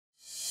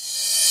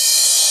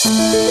Hi,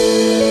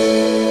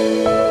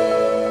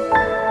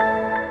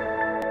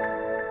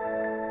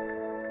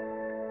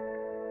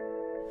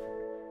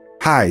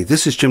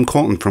 this is Jim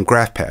Colton from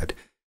GraphPad.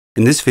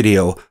 In this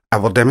video, I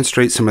will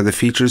demonstrate some of the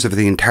features of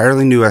the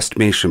entirely new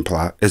estimation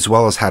plot, as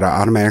well as how to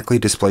automatically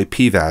display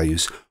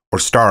p-values, or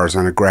stars,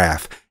 on a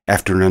graph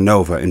after an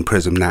Anova in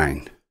Prism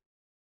 9.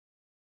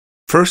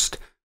 First,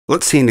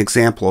 let's see an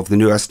example of the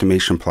new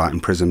estimation plot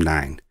in Prism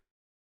 9.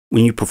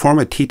 When you perform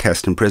a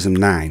t-test in Prism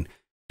 9,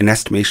 an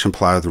estimation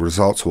plot of the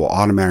results will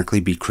automatically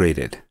be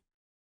created.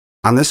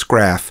 On this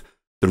graph,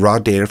 the raw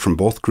data from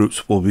both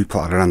groups will be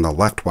plotted on the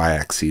left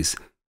y-axis.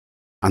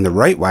 On the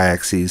right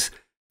y-axis,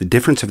 the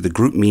difference of the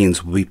group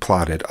means will be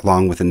plotted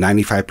along with a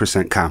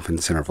 95%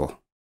 confidence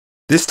interval.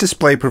 This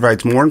display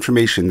provides more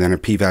information than a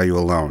p-value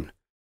alone,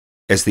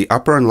 as the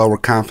upper and lower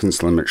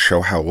confidence limits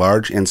show how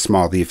large and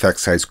small the effect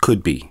size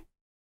could be.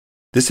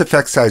 This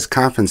effect size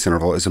confidence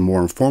interval is a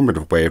more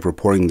informative way of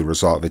reporting the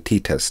result of a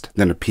t-test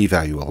than a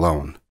p-value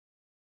alone.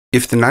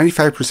 If the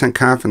 95%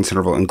 confidence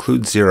interval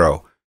includes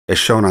 0, as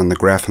shown on the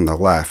graph on the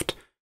left,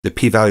 the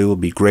p-value will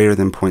be greater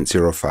than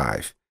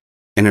 0.05.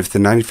 And if the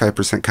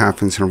 95%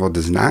 confidence interval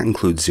does not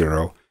include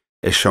 0,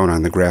 as shown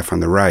on the graph on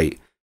the right,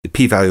 the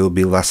p-value will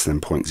be less than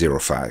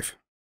 0.05.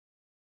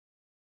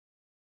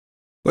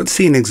 Let's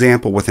see an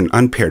example with an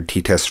unpaired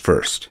t-test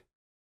first.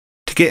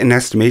 To get an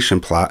estimation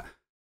plot,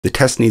 the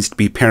test needs to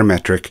be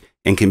parametric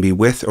and can be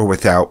with or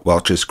without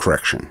Welch's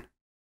correction.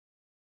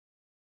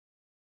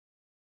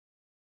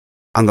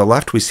 On the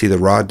left, we see the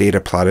raw data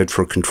plotted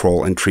for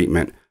control and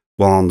treatment,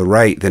 while on the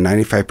right, the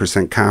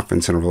 95%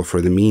 confidence interval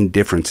for the mean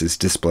difference is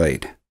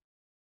displayed.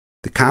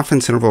 The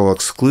confidence interval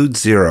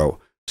excludes 0,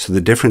 so the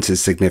difference is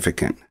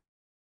significant.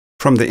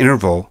 From the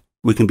interval,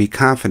 we can be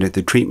confident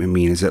the treatment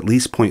mean is at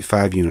least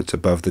 0.5 units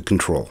above the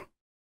control.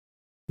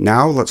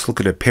 Now let's look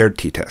at a paired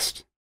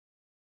t-test.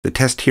 The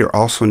test here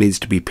also needs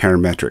to be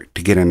parametric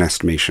to get an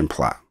estimation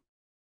plot.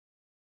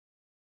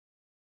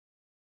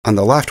 On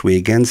the left, we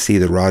again see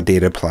the raw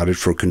data plotted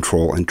for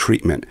control and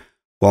treatment,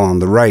 while on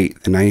the right,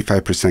 the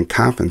 95%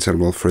 confidence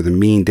interval for the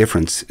mean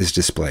difference is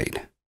displayed.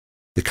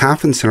 The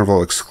confidence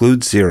interval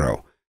excludes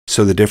 0,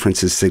 so the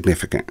difference is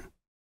significant.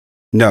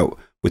 Note,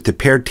 with the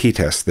paired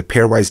t-test, the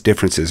pairwise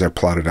differences are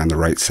plotted on the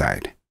right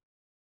side.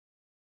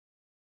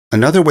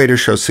 Another way to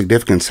show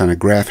significance on a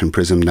graph in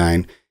Prism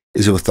 9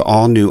 is with the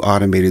all-new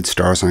automated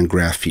stars on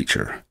graph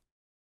feature.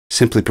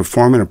 Simply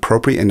perform an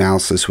appropriate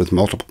analysis with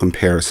multiple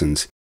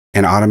comparisons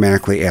and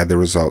automatically add the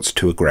results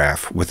to a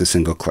graph with a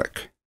single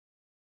click.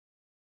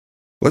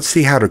 Let's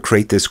see how to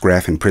create this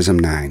graph in Prism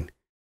 9.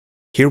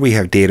 Here we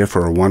have data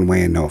for a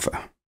one-way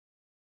Anova.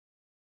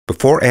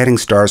 Before adding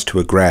stars to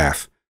a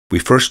graph, we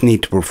first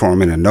need to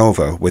perform an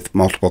Anova with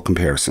multiple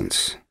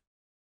comparisons.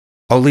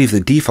 I'll leave the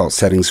default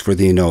settings for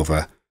the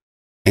Anova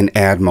and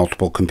add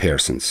multiple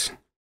comparisons.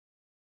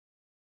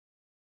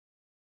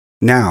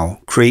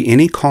 Now, create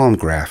any column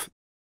graph,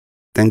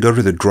 then go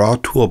to the Draw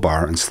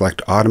toolbar and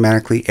select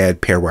Automatically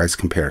Add Pairwise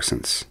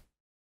Comparisons.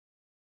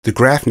 The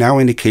graph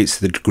now indicates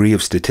the degree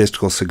of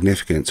statistical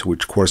significance,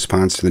 which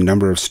corresponds to the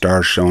number of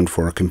stars shown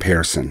for a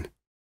comparison.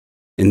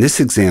 In this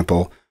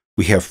example,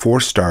 we have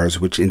 4 stars,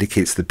 which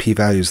indicates the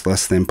p-value is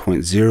less than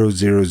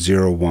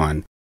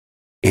 0.0001,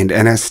 and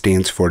NS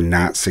stands for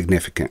not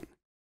significant.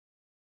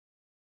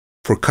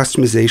 For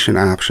customization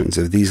options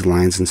of these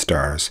lines and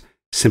stars,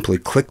 simply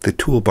click the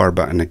toolbar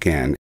button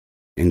again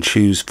and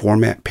choose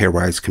Format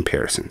Pairwise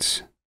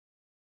Comparisons.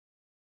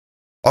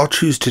 I'll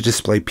choose to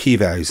display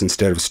p-values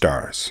instead of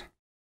stars.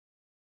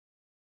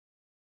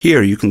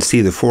 Here you can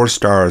see the 4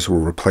 stars were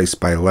replaced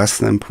by less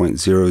than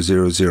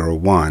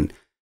 0.0001,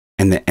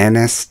 and the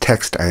NS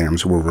text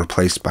items were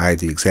replaced by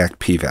the exact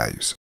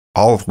p-values,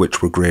 all of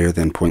which were greater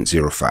than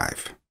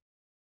 0.05.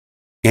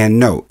 And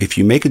note, if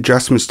you make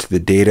adjustments to the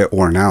data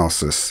or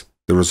analysis,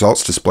 the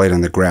results displayed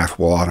on the graph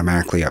will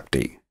automatically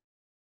update.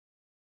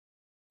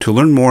 To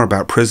learn more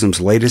about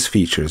Prism's latest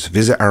features,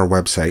 visit our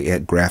website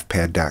at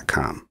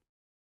graphpad.com.